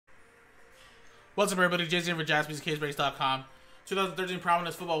What's up, everybody? Jason for JaspysCaseBreaks.com. 2013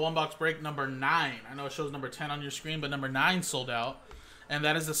 Prominence Football One Box Break number 9. I know it shows number 10 on your screen, but number 9 sold out. And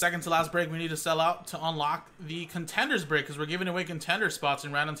that is the second to last break we need to sell out to unlock the Contenders break, because we're giving away Contender spots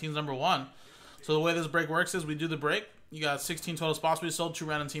in Random Teams number 1. So the way this break works is we do the break. You got 16 total spots we sold, 2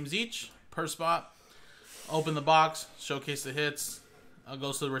 random teams each per spot. Open the box, showcase the hits,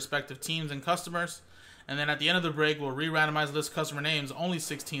 goes to the respective teams and customers. And then at the end of the break, we'll re-randomize the list of customer names, only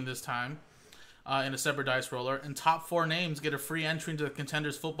 16 this time, in a separate dice roller. And top 4 names get a free entry into the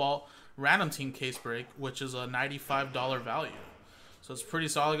Contenders Football Random Team Case Break, which is a $95 value. So it's pretty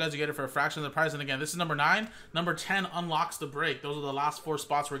solid, guys. You get it for a fraction of the price. And again, this is number 9. Number 10 unlocks the break. Those are the last 4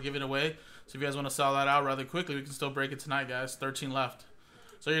 spots we're giving away. So if you guys want to sell that out rather quickly, we can still break it tonight, guys. 13 left.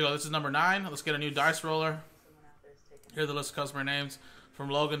 So here you go. This is number 9. Let's get a new dice roller. Here are the list of customer names. From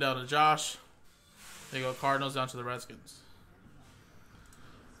Logan down to Josh. There you go. Cardinals down to the Redskins.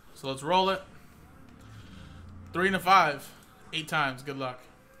 So let's roll it. 3 and a 5. 8 times. Good luck.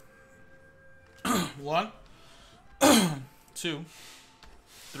 1, 2,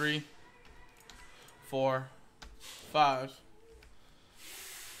 3, 4, 5,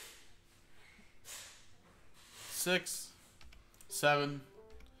 6, 7,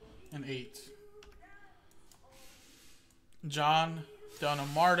 and 8. John down to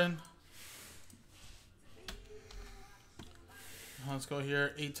Martin. Let's go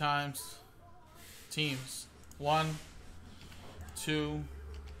here 8 times. Teams. 1, 2,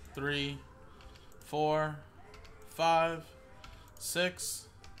 3, 4, 5, 6,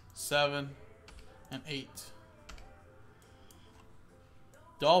 7, and 8.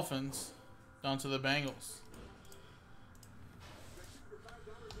 Dolphins down to the Bengals.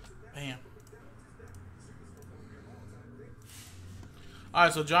 Bam.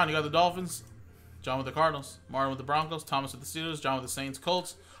 Alright, so John, you got the Dolphins. John with the Cardinals. Martin with the Broncos. Thomas with the Steelers. John with the Saints,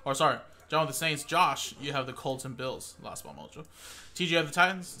 Colts. Or sorry, John with the Saints. Josh, you have the Colts and Bills. Last ball mojo. TJ, you have the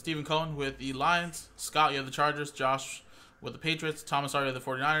Titans. Stephen Cohen with the Lions. Scott, you have the Chargers. Josh with the Patriots. Thomas, you have the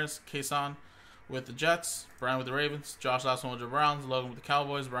 49ers. Kason with the Jets. Brian with the Ravens. Josh, last one with the Browns. Logan with the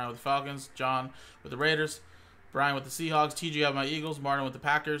Cowboys. Brian with the Falcons. John with the Raiders. Brian with the Seahawks. TJ, you have my Eagles. Martin with the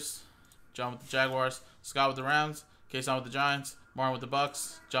Packers. John with the Jaguars. Scott with the Rams. Kason with the Giants. Martin with the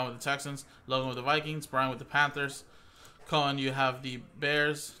Bucks. John with the Texans. Logan with the Vikings. Brian with the Panthers. Cohen, you have the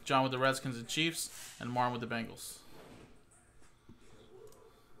Bears. John with the Redskins and Chiefs. And Martin with the Bengals.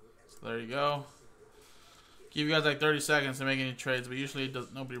 So there you go. Give you guys like 30 seconds to make any trades, but usually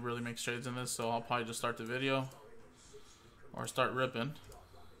nobody really makes trades in this, so I'll probably just start the video or start ripping.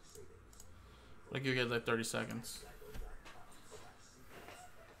 I'll give you guys like 30 seconds.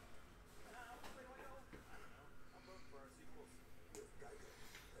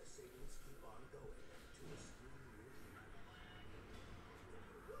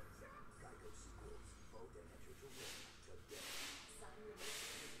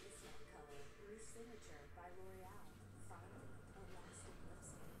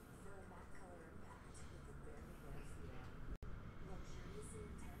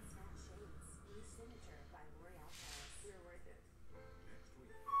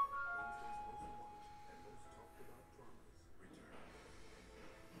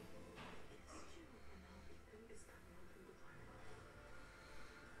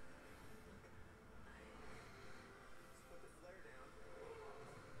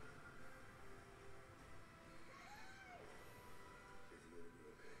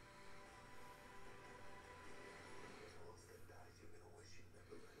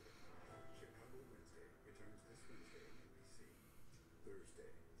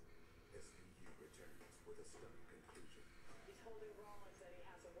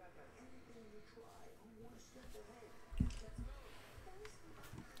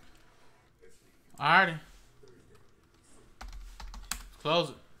 Alrighty. Close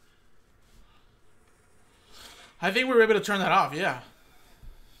it. I think we were able to turn that off, yeah.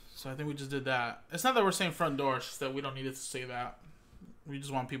 So I think we just did that. It's not that we're saying front door, it's just that we don't need it to say that. We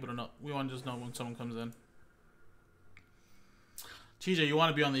just want people to know. We want to just know when someone comes in. TJ, you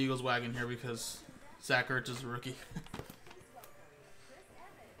want to be on the Eagles wagon here because Zach Ertz is a rookie.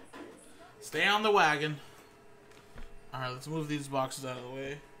 Stay on the wagon. Alright, let's move these boxes out of the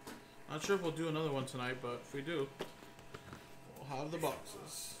way. Not sure if we'll do another one tonight, but if we do, we'll have the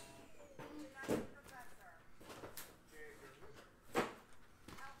boxes.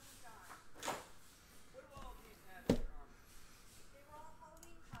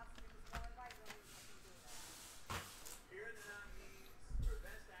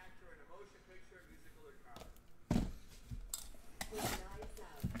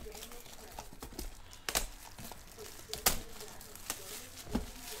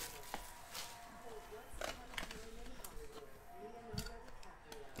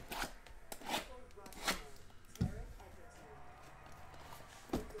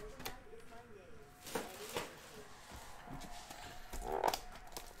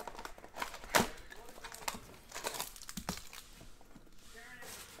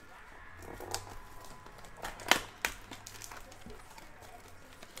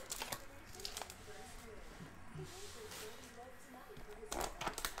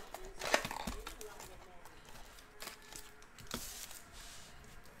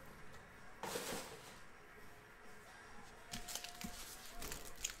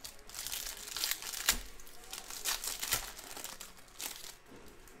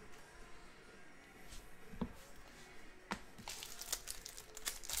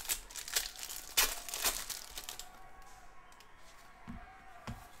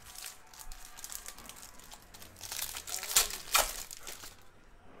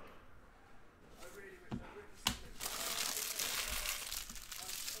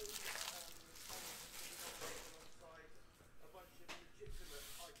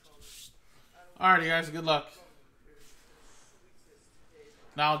 Alrighty, guys. Good luck.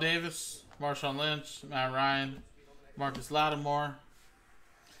 Niall Davis, Marshawn Lynch, Matt Ryan, Marcus Lattimore.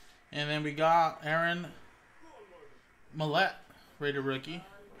 And then we got Aaron Millette, rated rookie,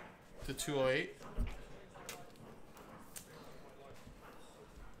 to 208.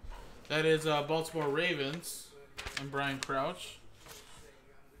 That is Baltimore Ravens and Brian Crouch.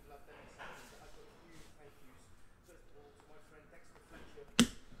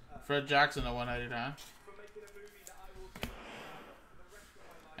 Fred Jackson at 199.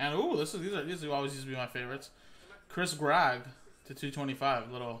 And ooh, these always used to be my favorites. Chris Gragg to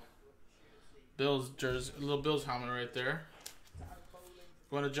 225. Little Bills jersey, little Bills helmet right there.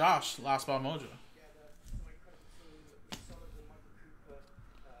 Going to Josh, last spot mojo.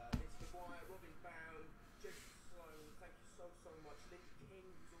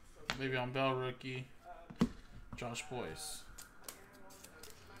 Maybe on Bell rookie, Josh Boyce.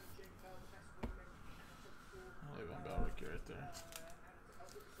 Maybe on Bell rookie right there.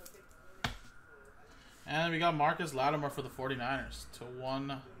 And we got Marcus Lattimore for the 49ers to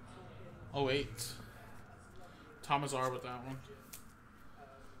 108. Thomas R with that one.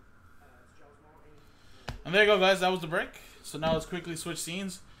 And there you go, guys. That was the break. So now let's quickly switch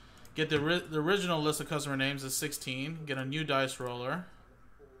scenes. Get the original list of customer names is 16. Get a new dice roller.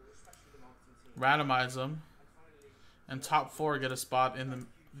 Randomize them. And top 4 get a spot in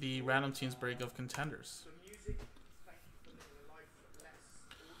the random teams break of contenders.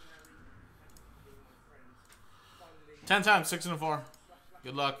 Ten times, 6 and a 4.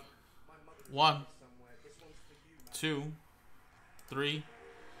 Good luck. 1, 2, 3,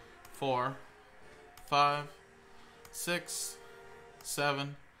 4, 5, 6,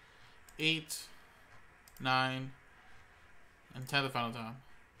 7, 8, 9, and 10 the final time.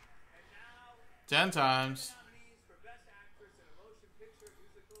 10 times.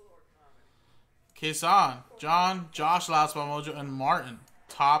 Kason, John, Josh, last spot mojo, and Martin.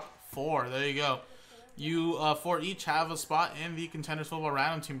 Top 4. There you go. You, 4 each have a spot in the Contenders Football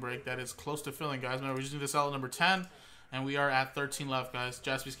Random Team Break that is close to filling, guys. Remember, we just need to sell at number 10, and we are at 13 left, guys.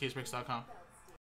 JaspysCaseBreaks.com.